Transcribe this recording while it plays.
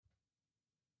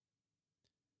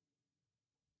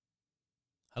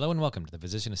Hello and welcome to the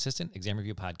Physician Assistant Exam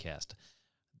Review Podcast.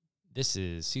 This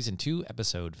is Season 2,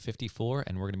 Episode 54,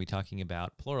 and we're going to be talking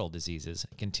about pleural diseases,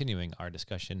 continuing our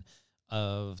discussion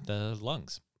of the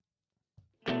lungs.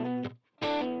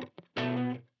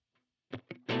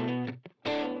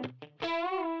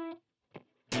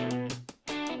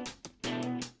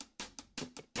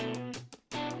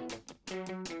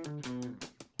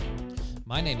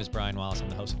 My name is Brian Wallace. I'm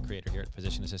the host and creator here at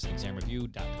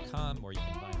physicianassistantexamreview.com, where you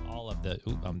can find all of the...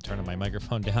 I'm turning my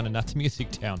microphone down and not the music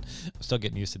down. I'm still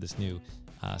getting used to this new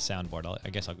soundboard. I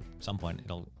guess at some point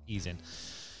it'll ease in.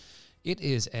 It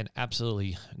is an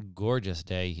absolutely gorgeous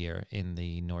day here in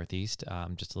the Northeast,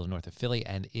 just a little north of Philly,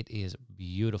 and it is a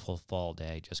beautiful fall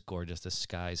day, just gorgeous. The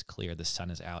sky's clear, the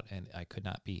sun is out, and I could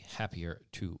not be happier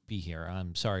to be here.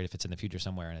 I'm sorry if it's in the future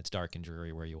somewhere and it's dark and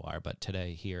dreary where you are, but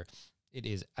today here it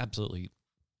is absolutely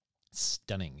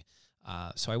stunning.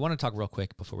 So I want to talk real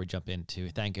quick before we jump in to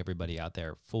thank everybody out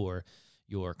there for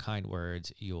your kind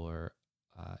words, your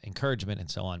encouragement,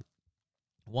 and so on.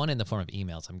 One in the form of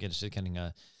emails. I'm just getting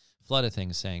a flood of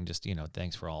things saying just,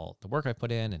 thanks for all the work I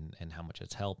put in and how much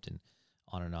it's helped and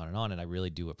on and on and on. And I really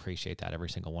do appreciate that, every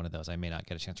single one of those. I may not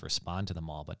get a chance to respond to them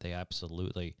all, but they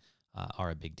absolutely are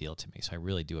a big deal to me. So I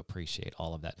really do appreciate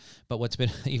all of that. But what's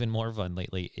been even more fun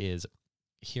lately is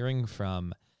hearing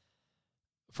from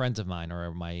friends of mine,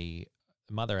 or my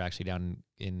mother actually down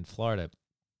in Florida,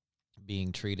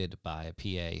 being treated by a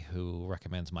PA who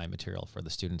recommends my material for the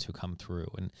students who come through,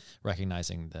 and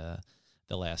recognizing the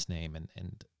last name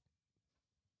and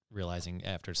realizing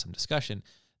after some discussion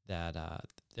that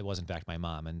it was in fact my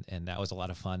mom. And that was a lot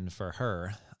of fun for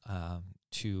her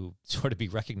to sort of be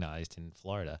recognized in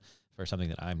Florida for something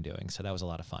that I'm doing. So that was a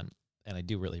lot of fun. And I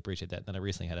do really appreciate that. And then I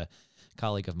recently had a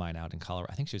colleague of mine out in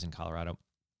Colorado. I think she was in Colorado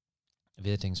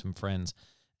visiting some friends,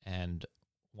 and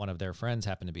one of their friends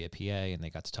happened to be a PA, and they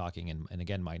got to talking. And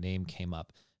again, my name came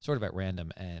up sort of at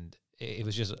random, and it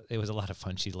was a lot of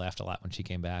fun. She laughed a lot when she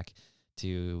came back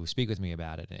to speak with me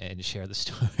about it and share the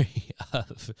story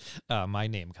of my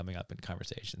name coming up in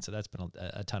conversation. So that's been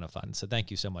a ton of fun. So thank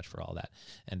you so much for all that.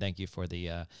 And thank you for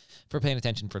for paying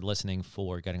attention, for listening,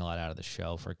 for getting a lot out of the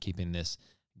show, for keeping this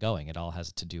going. It all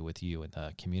has to do with you and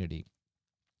the community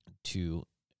to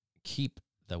keep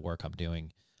the work I'm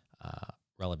doing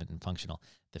relevant and functional.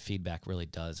 The feedback really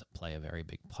does play a very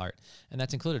big part. And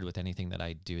that's included with anything that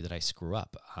I do that I screw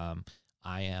up.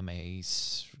 I am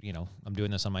I'm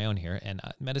doing this on my own here, and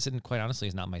medicine, quite honestly,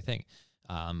 is not my thing.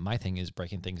 My thing is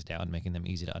breaking things down, making them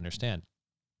easy to understand.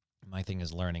 My thing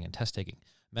is learning and test taking.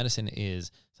 Medicine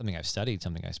is something I've studied,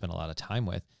 something I spent a lot of time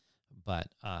with, but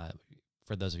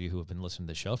for those of you who have been listening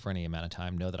to the show for any amount of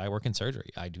time, know that I work in surgery.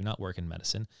 I do not work in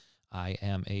medicine. I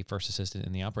am a first assistant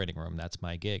in the operating room. That's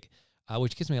my gig,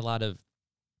 which gives me a lot of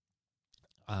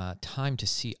time to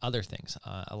see other things,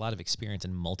 a lot of experience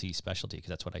in multi-specialty, because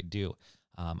that's what I do.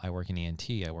 I work in ENT,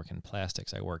 I work in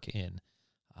plastics, I work in,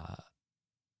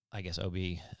 OB,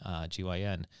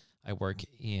 GYN, I work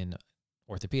in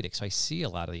orthopedics. So I see a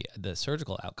lot of the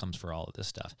surgical outcomes for all of this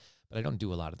stuff, but I don't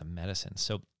do a lot of the medicine.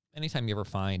 So anytime you ever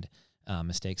find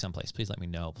mistakes someplace, please let me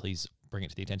know. Please bring it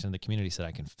to the attention of the community so that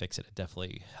I can fix it. It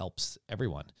definitely helps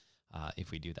everyone if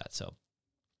we do that. So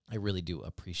I really do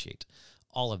appreciate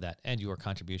all of that, and your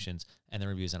contributions and the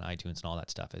reviews on iTunes and all that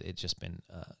stuff. It's just been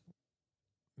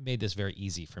made this very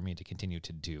easy for me to continue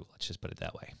to do. Let's just put it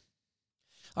that way.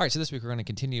 All right, so this week we're going to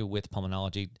continue with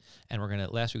pulmonology, and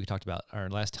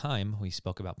last time we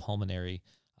spoke about pulmonary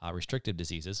restrictive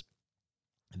diseases.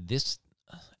 This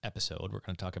episode, we're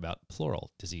going to talk about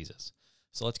pleural diseases.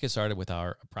 So let's get started with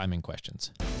our priming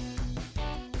questions.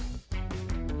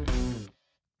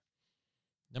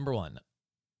 Number 1.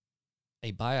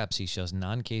 A biopsy shows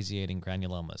non-caseating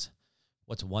granulomas.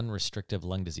 What's one restrictive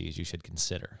lung disease you should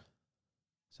consider?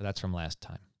 So that's from last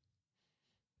time.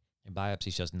 A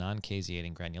biopsy shows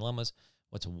non-caseating granulomas.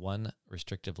 What's one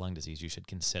restrictive lung disease you should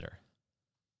consider?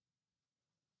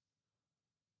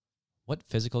 What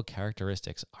physical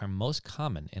characteristics are most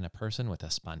common in a person with a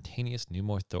spontaneous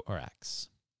pneumothorax?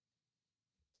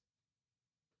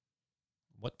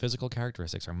 What physical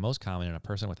characteristics are most common in a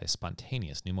person with a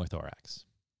spontaneous pneumothorax?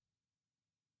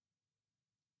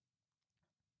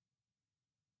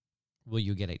 Will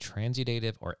you get a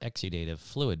transudative or exudative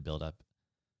fluid buildup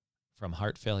from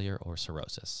heart failure or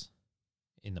cirrhosis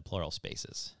in the pleural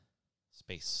spaces?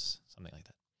 Something like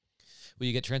that. Will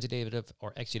you get transudative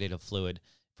or exudative fluid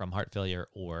from heart failure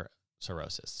or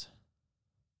cirrhosis?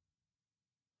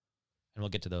 And we'll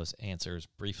get to those answers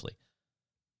briefly.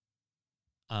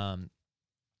 That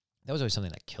was always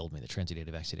something that killed me, the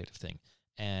transudative exudative thing.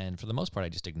 And for the most part, I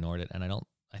just ignored it, and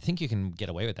I think you can get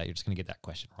away with that. You're just going to get that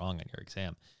question wrong on your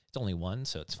exam. It's only one,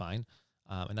 so it's fine.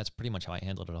 And that's pretty much how I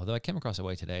handled it. Although I came across a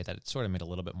way today that it sort of made a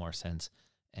little bit more sense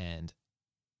and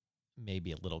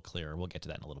maybe a little clearer. We'll get to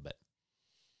that in a little bit.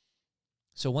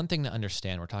 So one thing to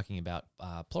understand, we're talking about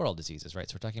pleural diseases, right?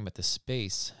 So we're talking about the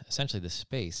space, essentially the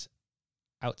space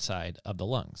outside of the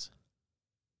lungs.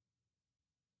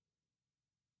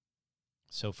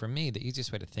 So for me, the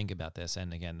easiest way to think about this,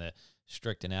 and again, the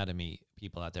strict anatomy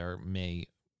people out there may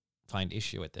find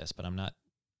issue with this, but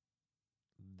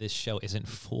this show isn't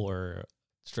for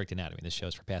strict anatomy. This show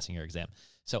is for passing your exam.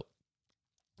 So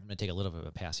I'm going to take a little bit of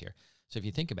a pass here. So if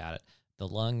you think about it, the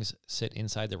lungs sit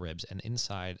inside the ribs and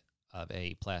inside of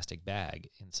a plastic bag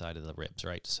inside of the ribs,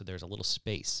 right? So there's a little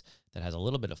space that has a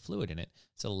little bit of fluid in it,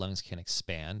 so the lungs can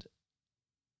expand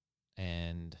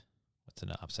and what's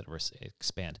the opposite of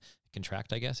expand?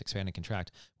 Contract, I guess. Expand and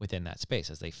contract within that space.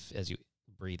 As you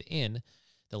breathe in,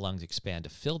 the lungs expand to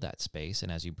fill that space,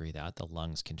 and as you breathe out, the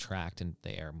lungs contract and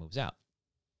the air moves out.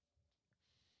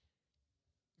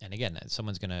 And again,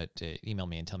 someone's going to email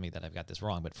me and tell me that I've got this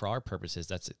wrong, but for our purposes,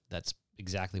 that's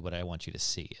exactly what I want you to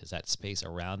see, is that space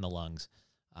around the lungs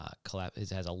it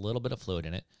has a little bit of fluid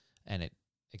in it, and it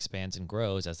expands and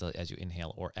grows as you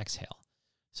inhale or exhale.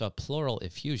 So a pleural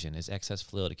effusion is excess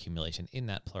fluid accumulation in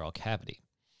that pleural cavity.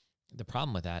 The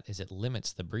problem with that is it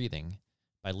limits the breathing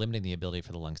by limiting the ability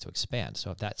for the lungs to expand.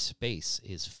 So if that space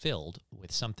is filled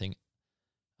with something,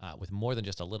 with more than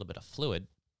just a little bit of fluid,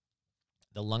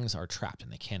 the lungs are trapped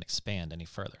and they can't expand any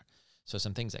further. So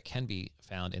some things that can be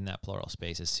found in that pleural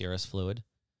space is serous fluid,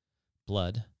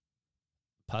 blood,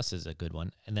 pus is a good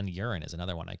one, and then urine is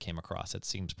another one I came across. It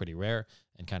seems pretty rare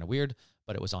and kind of weird,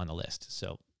 but it was on the list.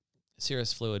 So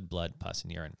serous fluid, blood, pus,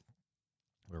 and urine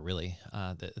were really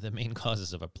the main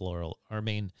causes of a pleural, or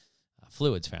main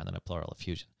fluids found in a pleural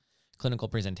effusion. Clinical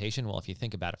presentation, well, if you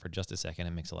think about it for just a second,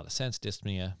 it makes a lot of sense.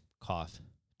 Dyspnea, cough,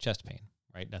 chest pain,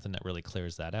 right? Nothing that really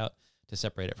clears that out to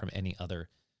separate it from any other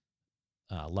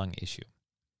lung issue.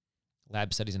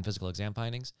 Lab studies and physical exam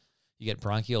findings. You get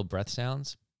bronchial breath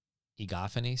sounds,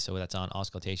 egophony, so that's on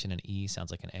auscultation, and E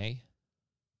sounds like an A.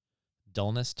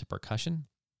 Dullness to percussion,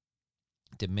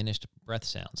 diminished breath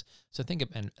sounds. So think of,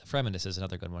 and fremetus is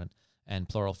another good one, and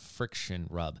pleural friction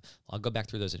rub. I'll go back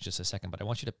through those in just a second, but I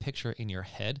want you to picture in your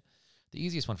head, the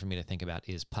easiest one for me to think about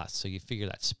is pus. So you figure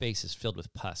that space is filled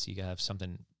with pus. You have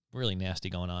something really nasty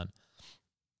going on.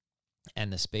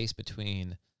 And the space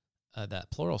between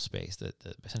that pleural space,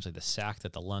 essentially the sac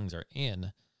that the lungs are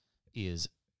in, is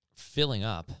filling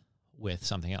up with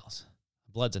something else.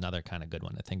 Blood's another kind of good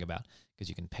one to think about because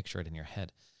you can picture it in your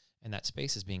head. And that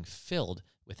space is being filled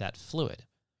with that fluid.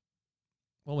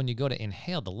 Well, when you go to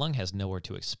inhale, the lung has nowhere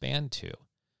to expand to.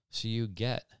 So you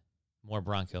get more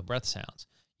bronchial breath sounds.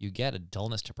 You get a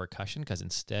dullness to percussion because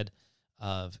instead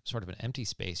of sort of an empty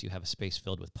space, you have a space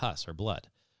filled with pus or blood.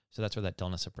 So that's where that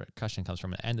dullness of percussion comes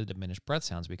from, and the diminished breath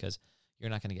sounds, because you're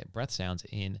not going to get breath sounds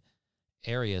in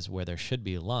areas where there should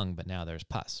be lung, but now there's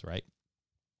pus, right?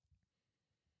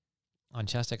 On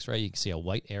chest x-ray, you can see a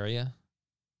white area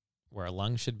where a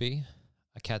lung should be.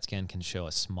 A CAT scan can show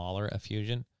a smaller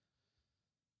effusion.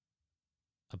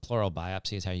 A pleural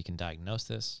biopsy is how you can diagnose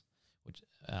this, which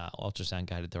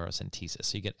ultrasound-guided thoracentesis.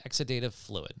 So you get exudative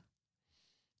fluid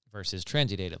versus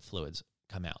transudative fluids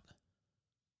come out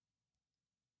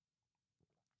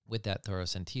with that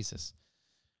thoracentesis.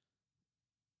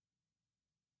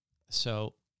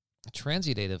 So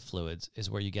transudative fluids is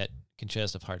where you get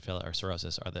congestive heart failure or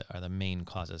cirrhosis are the main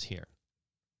causes here.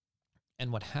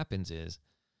 And what happens is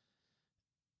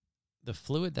the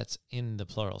fluid that's in the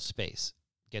pleural space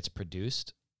gets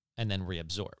produced and then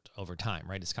reabsorbed over time,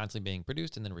 right? It's constantly being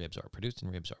produced and then reabsorbed, produced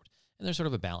and reabsorbed. And there's sort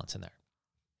of a balance in there.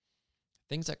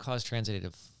 Things that cause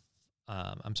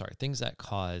things that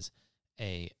cause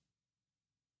a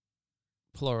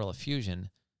pleural effusion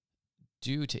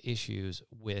due to issues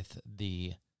with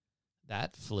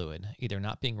that fluid either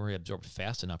not being reabsorbed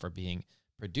fast enough or being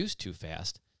produced too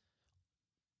fast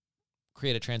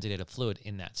create a transudative fluid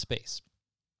in that space.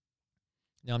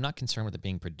 Now, I'm not concerned with it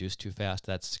being produced too fast.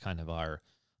 That's kind of our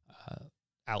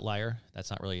outlier. That's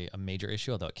not really a major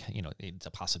issue, although it's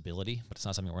a possibility, but it's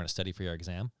not something we're going to study for your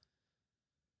exam.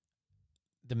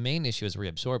 The main issue is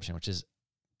reabsorption, which is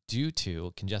due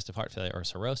to congestive heart failure or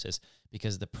cirrhosis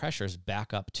because the pressures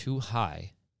back up too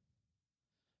high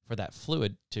for that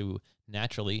fluid to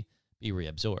naturally be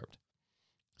reabsorbed.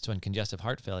 So in congestive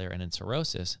heart failure and in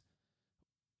cirrhosis,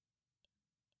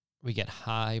 we get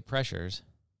high pressures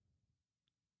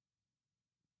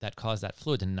that cause that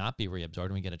fluid to not be reabsorbed,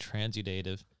 and we get a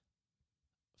transudative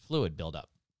fluid buildup.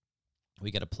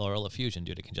 We get a pleural effusion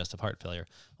due to congestive heart failure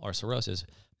or cirrhosis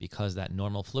because that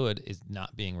normal fluid is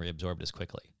not being reabsorbed as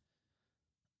quickly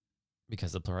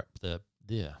because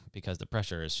because the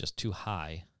pressure is just too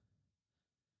high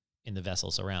in the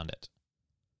vessels around it.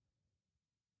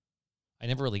 I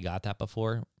never really got that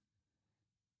before,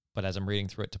 but as I'm reading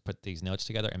through it to put these notes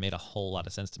together, it made a whole lot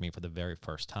of sense to me for the very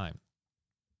first time.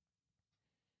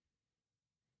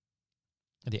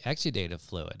 The exudative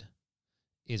fluid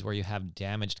is where you have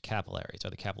damaged capillaries,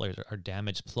 or the capillaries are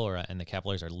damaged pleura and the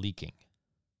capillaries are leaking.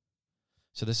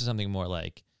 So this is something more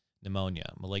like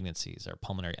pneumonia, malignancies, or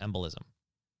pulmonary embolism.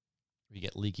 You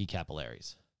get leaky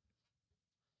capillaries.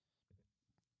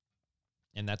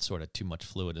 And that's sort of too much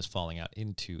fluid is falling out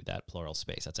into that pleural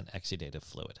space. That's an exudative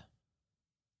fluid.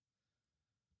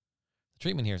 The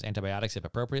treatment here is antibiotics if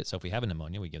appropriate. So if we have a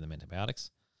pneumonia, we give them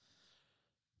antibiotics.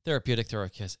 Therapeutic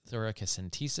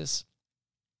thoracentesis,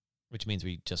 which means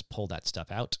we just pull that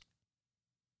stuff out.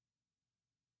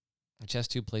 A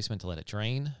chest tube placement to let it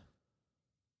drain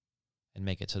and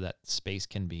make it so that space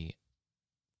can be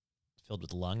filled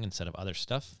with lung instead of other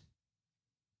stuff.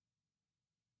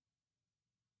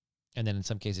 And then in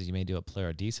some cases, you may do a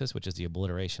pleurodesis, which is the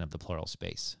obliteration of the pleural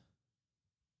space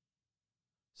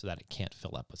so that it can't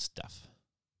fill up with stuff.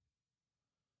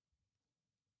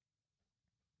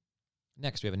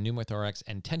 Next, we have a pneumothorax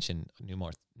and tension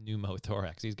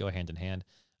pneumothorax. These go hand in hand.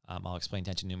 I'll explain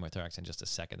tension pneumothorax in just a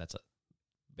second. That's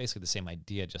basically the same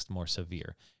idea, just more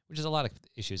severe, which is a lot of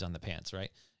issues on the PANCE,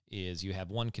 right? Is you have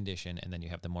one condition and then you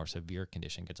have the more severe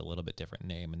condition, gets a little bit different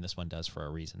name, and this one does for a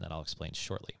reason that I'll explain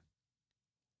shortly.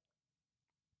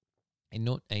 A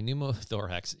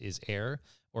pneumothorax is air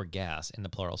or gas in the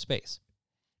pleural space.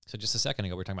 So just a second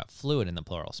ago, we were talking about fluid in the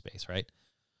pleural space, right?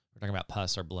 We're talking about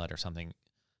pus or blood or something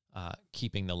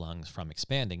keeping the lungs from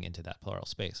expanding into that pleural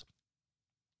space.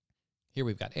 Here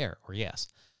we've got air or gas.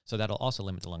 So that'll also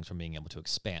limit the lungs from being able to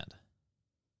expand.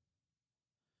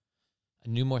 A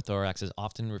pneumothorax is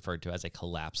often referred to as a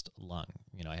collapsed lung.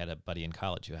 You know, I had a buddy in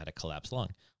college who had a collapsed lung.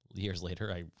 Years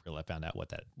later, I really found out what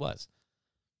that was.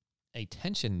 A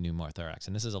tension pneumothorax,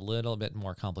 and this is a little bit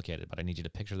more complicated, but I need you to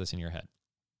picture this in your head.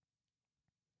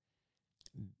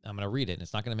 I'm going to read it, and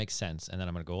it's not going to make sense, and then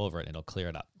I'm going to go over it, and it'll clear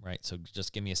it up, right? So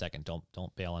just give me a second.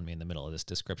 Don't bail on me in the middle of this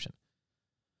description.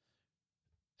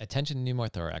 A tension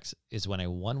pneumothorax is when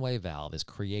a one-way valve is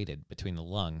created between the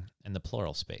lung and the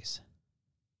pleural space.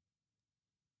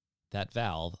 That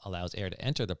valve allows air to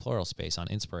enter the pleural space on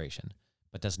inspiration,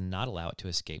 but does not allow it to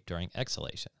escape during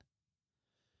exhalation.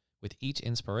 With each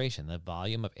inspiration, the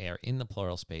volume of air in the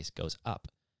pleural space goes up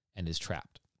and is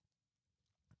trapped.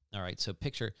 All right, so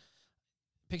picture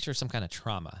some kind of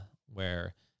trauma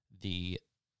where the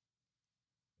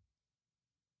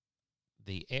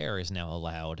air is now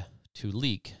allowed to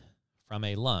leak from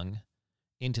a lung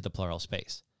into the pleural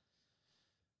space.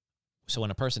 So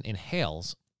when a person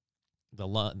inhales,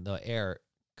 the air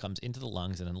comes into the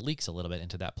lungs and then leaks a little bit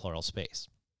into that pleural space.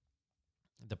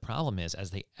 The problem is,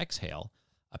 as they exhale,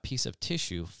 a piece of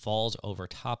tissue falls over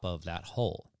top of that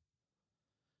hole.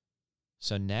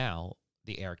 So now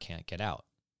the air can't get out.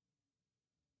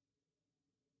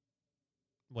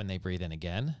 When they breathe in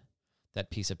again, that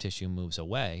piece of tissue moves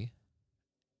away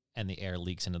and the air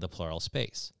leaks into the pleural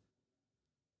space.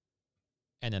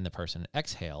 And then the person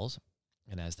exhales,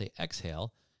 and as they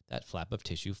exhale, that flap of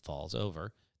tissue falls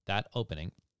over that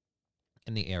opening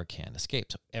and the air can't escape.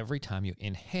 So every time you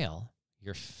inhale,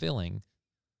 you're filling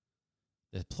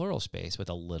the pleural space with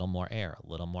a little more air, a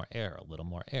little more air, a little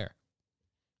more air.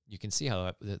 You can see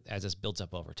how as this builds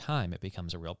up over time, it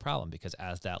becomes a real problem because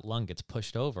as that lung gets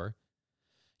pushed over,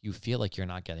 you feel like you're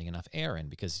not getting enough air in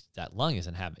because that lung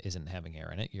isn't having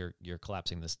air in it. You're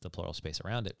collapsing the pleural space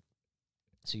around it.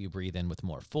 So you breathe in with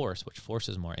more force, which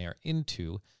forces more air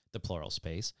into the pleural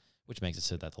space, which makes it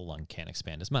so that the lung can't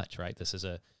expand as much, right? This is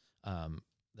the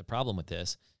problem with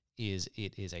this is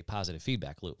it is a positive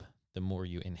feedback loop. The more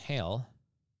you inhale,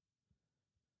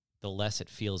 the less it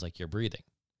feels like you're breathing.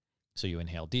 So you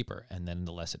inhale deeper, and then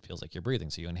the less it feels like you're breathing.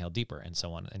 So you inhale deeper, and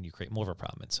so on, and you create more of a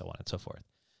problem, and so on and so forth.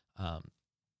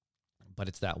 But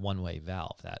it's that one-way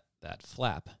valve, that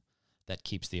flap, that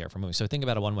keeps the air from moving. So think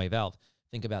about a one-way valve.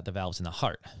 Think about the valves in the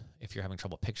heart. If you're having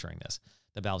trouble picturing this,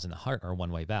 the valves in the heart are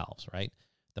one-way valves, right?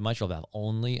 The mitral valve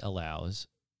only allows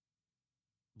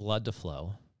blood to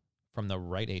flow from the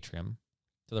right atrium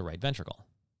to the right ventricle.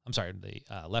 I'm sorry, the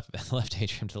left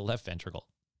atrium to the left ventricle.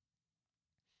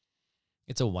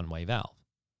 It's a one-way valve.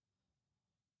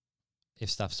 If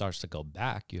stuff starts to go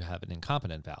back, you have an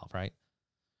incompetent valve, right?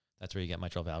 That's where you get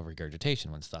mitral valve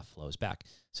regurgitation when stuff flows back.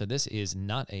 So this is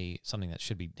not something that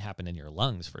should be happening in your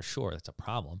lungs for sure. That's a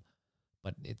problem.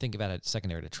 But think about it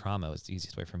secondary to trauma is the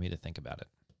easiest way for me to think about it.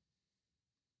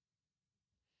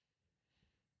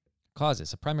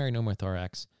 Causes. A primary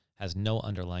pneumothorax has no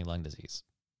underlying lung disease.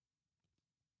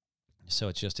 So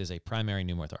it just is a primary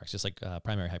pneumothorax, just like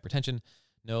primary hypertension,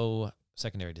 no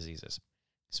secondary diseases.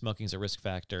 Smoking is a risk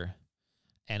factor.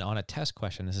 And on a test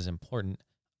question, this is important,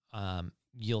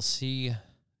 you'll see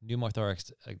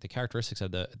pneumothorax, the characteristics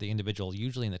of the individual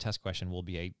usually in the test question will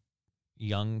be a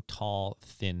young, tall,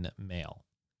 thin male.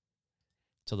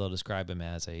 So they'll describe him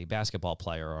as a basketball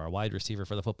player or a wide receiver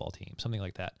for the football team, something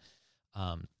like that.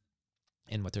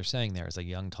 And what they're saying there is a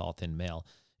young, tall, thin male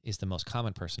is the most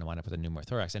common person to wind up with a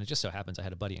pneumothorax. And it just so happens I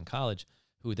had a buddy in college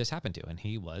who this happened to, and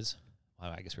he was,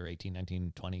 well, I guess we were 18,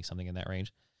 19, 20, something in that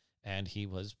range. And he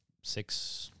was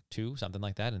 6'2", something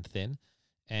like that, and thin.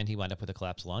 And he wound up with a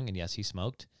collapsed lung, and yes, he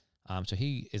smoked. So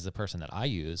he is the person that I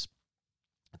use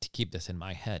to keep this in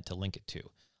my head, to link it to,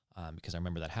 because I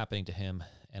remember that happening to him,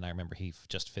 and I remember he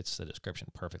just fits the description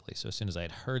perfectly. So as soon as I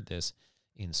had heard this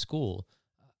in school,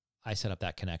 I set up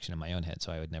that connection in my own head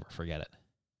so I would never forget it.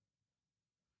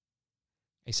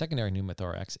 A secondary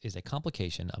pneumothorax is a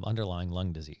complication of underlying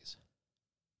lung disease.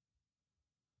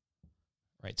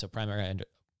 Right, so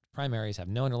primaries have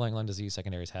no underlying lung disease,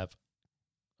 secondaries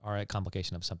are a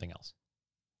complication of something else.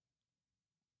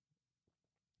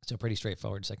 So pretty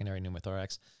straightforward secondary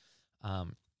pneumothorax.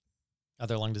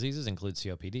 Other lung diseases include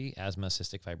COPD, asthma,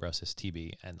 cystic fibrosis,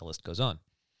 TB, and the list goes on.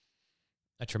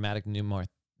 A traumatic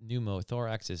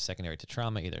pneumothorax is secondary to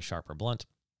trauma, either sharp or blunt,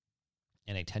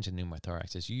 and a tension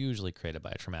pneumothorax is usually created by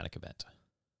a traumatic event.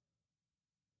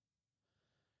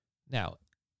 Now,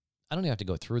 I don't even have to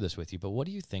go through this with you, but what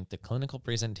do you think the clinical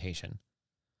presentation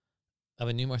of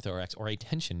a pneumothorax or a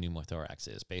tension pneumothorax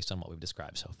is based on what we've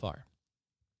described so far?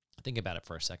 Think about it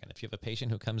for a second. If you have a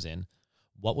patient who comes in,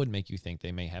 what would make you think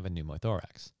they may have a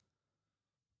pneumothorax?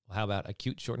 Well, how about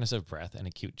acute shortness of breath and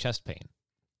acute chest pain?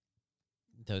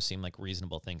 Those seem like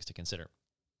reasonable things to consider.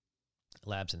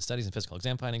 Labs and studies and physical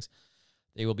exam findings,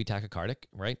 they will be tachycardic,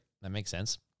 right? That makes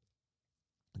sense.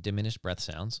 Diminished breath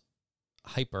sounds,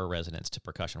 hyperresonance to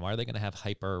percussion. Why are they going to have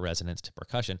hyperresonance to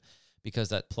percussion? Because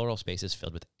that pleural space is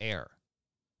filled with air.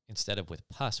 Instead of with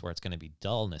pus, where it's going to be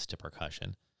dullness to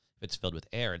percussion, if it's filled with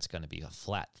air, it's going to be a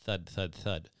flat thud, thud,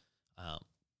 thud.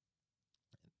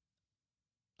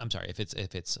 I'm sorry, if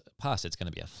it's pus, it's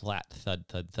going to be a flat thud,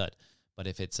 thud, thud. But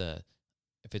if it's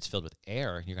filled with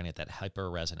air, you're going to get that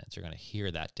hyperresonance. You're going to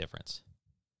hear that difference.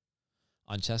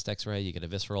 On chest X-ray, you get a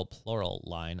visceral pleural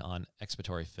line on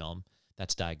expiratory film.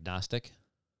 That's diagnostic,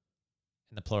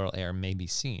 and the pleural air may be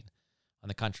seen. On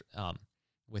the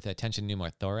with a tension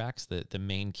pneumothorax, the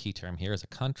main key term here is a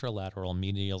contralateral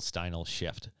mediastinal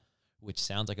shift, which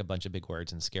sounds like a bunch of big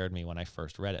words and scared me when I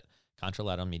first read it.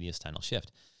 Contralateral mediastinal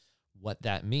shift. What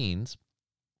that means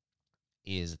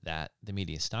is that the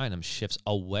mediastinum shifts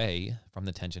away from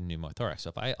the tension pneumothorax. So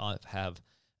if I have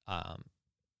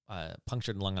a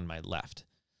punctured lung on my left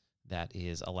that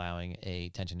is allowing a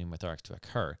tension pneumothorax to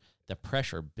occur, the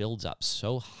pressure builds up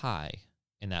so high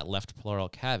in that left pleural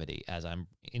cavity as I'm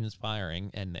inspiring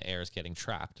and the air is getting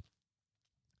trapped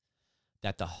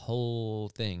that the whole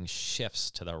thing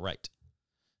shifts to the right.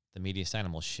 The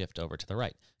mediastinum will shift over to the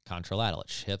right. Contralateral, it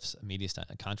shifts,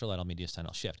 contralateral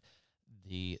mediastinal shift.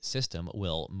 The system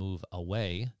will move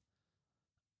away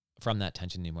from that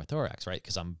tension pneumothorax, right?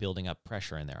 Because I'm building up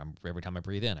pressure in there. Every time I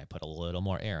breathe in, I put a little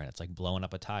more air in. It's like blowing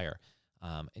up a tire.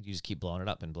 And you just keep blowing it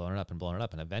up and blowing it up and blowing it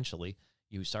up. And eventually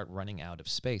you start running out of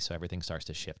space, so everything starts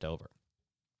to shift over.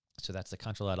 So that's the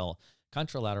contralateral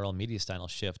mediastinal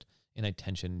shift in a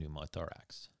tension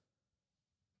pneumothorax.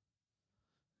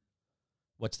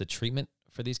 What's the treatment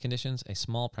for these conditions? A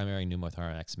small primary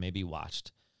pneumothorax may be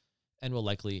watched and will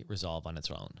likely resolve on its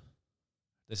own.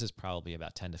 This is probably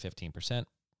about 10 to 15%.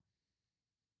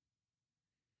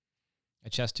 A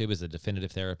chest tube is the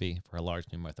definitive therapy for a large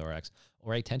pneumothorax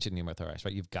or a tension pneumothorax,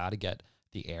 right? You've got to get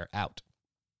the air out.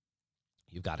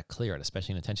 You've got to clear it,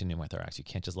 especially in a tension pneumothorax. You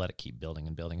can't just let it keep building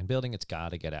and building and building. It's got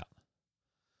to get out.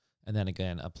 And then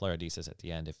again, a pleurodesis at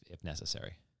the end if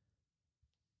necessary.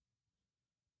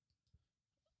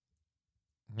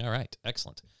 All right,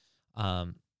 excellent.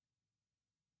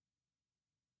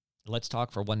 Let's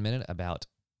talk for 1 minute about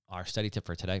our study tip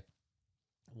for today.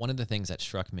 One of the things that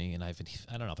struck me, and I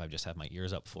don't know if I've just had my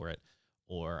ears up for it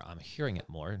or I'm hearing it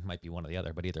more. It might be one or the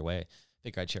other, but either way, I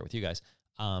think I'd share it with you guys.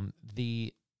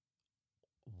 The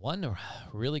one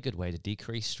really good way to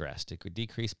decrease stress, to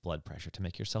decrease blood pressure, to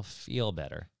make yourself feel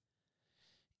better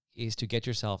is to get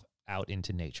yourself out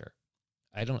into nature.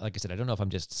 Like I said, I don't know if I'm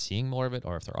just seeing more of it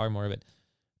or if there are more of it,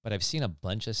 but I've seen a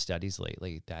bunch of studies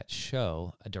lately that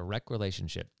show a direct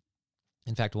relationship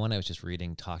In fact, one I was just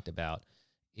reading talked about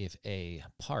if a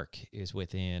park is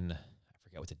within, I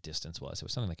forget what the distance was. It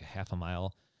was something like a half a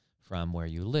mile from where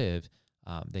you live.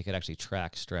 They could actually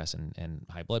track stress and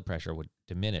high blood pressure would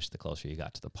diminish the closer you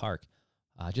got to the park,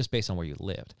 just based on where you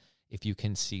lived. If you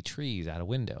can see trees out a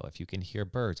window, if you can hear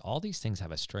birds, all these things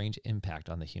have a strange impact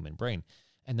on the human brain.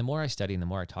 And the more I study and the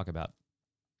more I talk about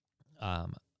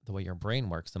the way your brain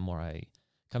works, the more I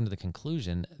come to the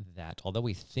conclusion that although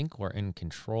we think we're in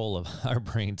control of our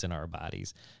brains and our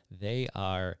bodies, they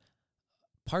are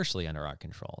partially under our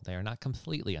control. They are not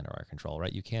completely under our control,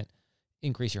 right? You can't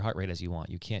increase your heart rate as you want.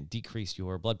 You can't decrease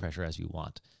your blood pressure as you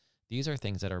want. These are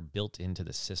things that are built into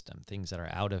the system, things that are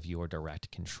out of your direct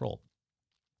control.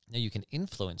 Now you can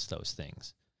influence those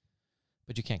things,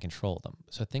 but you can't control them.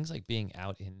 So things like being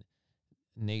out in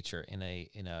nature, in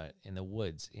the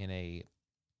woods, in a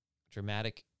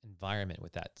dramatic environment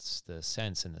with the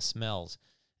scents and the smells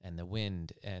and the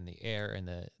wind and the air and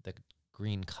the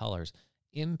green colors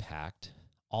impact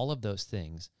all of those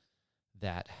things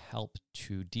that help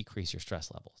to decrease your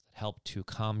stress levels, that help to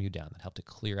calm you down, that help to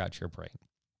clear out your brain.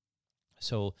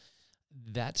 So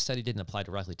that study didn't apply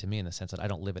directly to me in the sense that I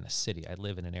don't live in a city. I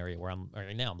live in an area where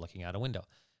right now I'm looking out a window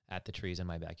at the trees in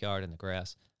my backyard and the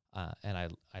grass. And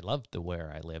I love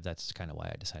where I live. That's kind of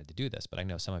why I decided to do this. But I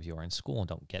know some of you are in school and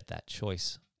don't get that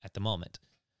choice at the moment.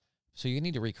 So you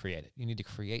need to recreate it. You need to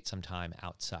create some time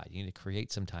outside. You need to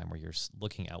create some time where you're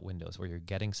looking out windows, where you're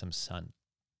getting some sun.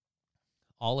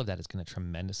 All of that is going to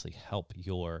tremendously help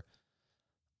your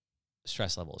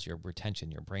stress levels, your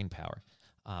retention, your brain power.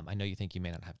 I know you think you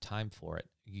may not have time for it.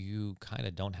 You kind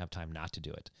of don't have time not to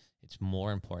do it. It's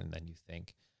more important than you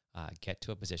think. Get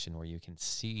to a position where you can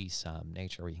see some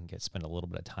nature, where you can spend a little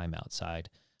bit of time outside.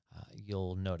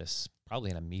 You'll notice probably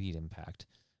an immediate impact.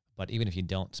 But even if you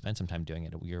don't spend some time doing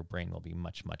it, your brain will be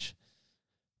much, much,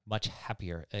 much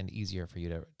happier and easier for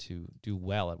you to do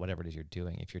well at whatever it is you're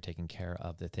doing if you're taking care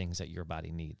of the things that your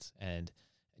body needs. And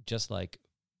just like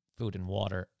food and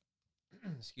water,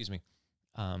 excuse me,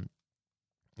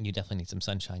 you definitely need some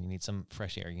sunshine. You need some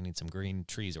fresh air. You need some green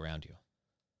trees around you.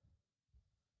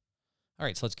 All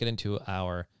right, so let's get into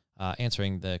our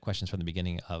answering the questions from the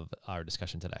beginning of our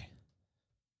discussion today.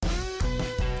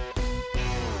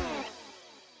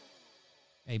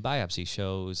 A biopsy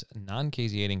shows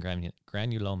non-caseating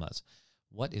granulomas.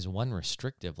 What is one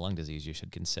restrictive lung disease you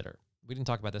should consider? We didn't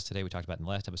talk about this today. We talked about it in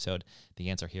the last episode. The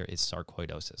answer here is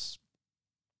sarcoidosis.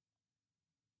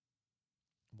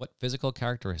 What physical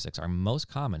characteristics are most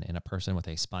common in a person with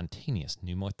a spontaneous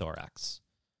pneumothorax?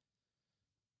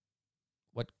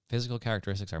 What physical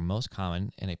characteristics are most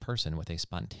common in a person with a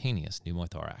spontaneous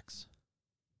pneumothorax?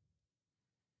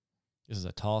 This is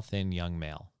a tall, thin, young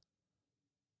male.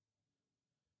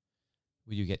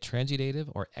 Will you get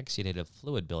transudative or exudative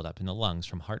fluid buildup in the lungs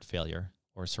from heart failure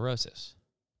or cirrhosis?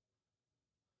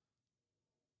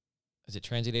 Is it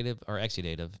transudative or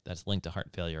exudative that's linked to heart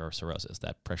failure or cirrhosis,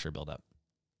 that pressure buildup?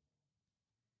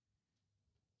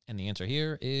 And the answer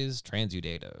here is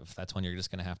transudative. That's one you're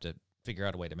just going to have to figure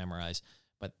out a way to memorize,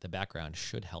 but the background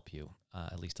should help you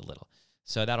at least a little.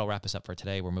 So that'll wrap us up for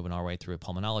today. We're moving our way through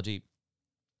pulmonology,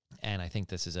 and I think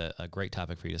this is a great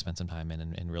topic for you to spend some time in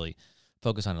and really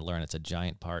focus on and learn. It's a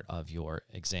giant part of your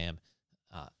exam,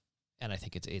 and I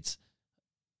think it's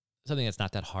something that's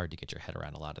not that hard to get your head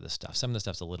around a lot of this stuff. Some of the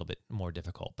stuff's a little bit more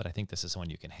difficult, but I think this is one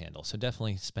you can handle. So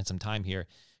definitely spend some time here,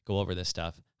 go over this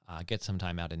stuff, get some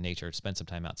time out in nature, spend some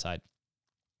time outside.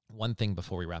 One thing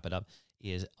before we wrap it up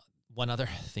is one other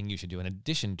thing you should do in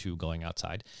addition to going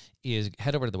outside is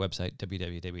head over to the website,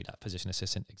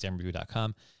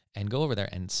 www.physicianassistantexamreview.com, and go over there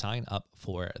and sign up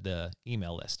for the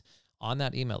email list. On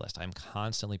that email list, I'm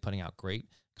constantly putting out great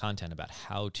content about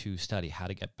how to study, how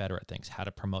to get better at things, how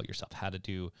to promote yourself, how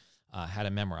to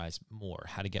memorize more,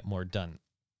 how to get more done.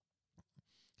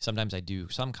 Sometimes I do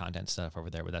some content stuff over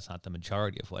there, but that's not the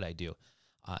majority of what I do.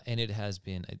 And it has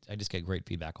been, I just get great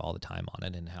feedback all the time on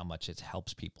it and how much it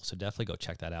helps people. So definitely go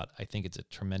check that out. I think it's a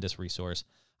tremendous resource,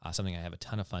 something I have a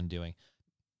ton of fun doing.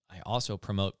 I also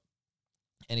promote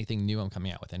anything new I'm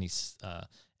coming out with, any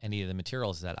of the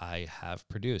materials that I have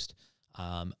produced.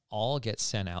 All get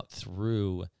sent out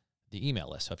through the email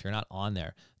list. So if you're not on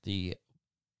there,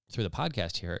 through the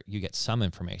podcast here, you get some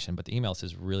information, but the email list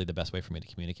is really the best way for me to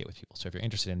communicate with people. So if you're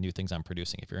interested in new things I'm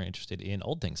producing, if you're interested in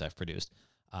old things I've produced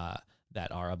that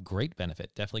are of great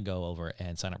benefit, definitely go over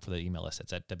and sign up for the email list.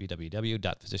 It's at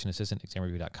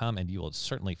www.physicianassistantexamreview.com, and you will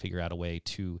certainly figure out a way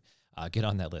to get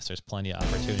on that list. There's plenty of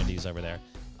opportunities over there.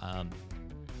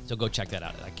 So go check that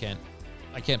out. I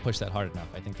can't push that hard enough.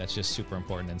 I think that's just super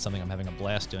important and something I'm having a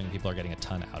blast doing. People are getting a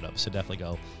ton out of. So definitely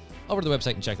go over to the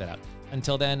website and check that out.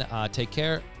 Until then, take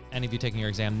care. Any of you taking your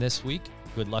exam this week,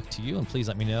 good luck to you, and please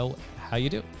let me know how you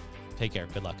do. Take care.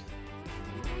 Good luck.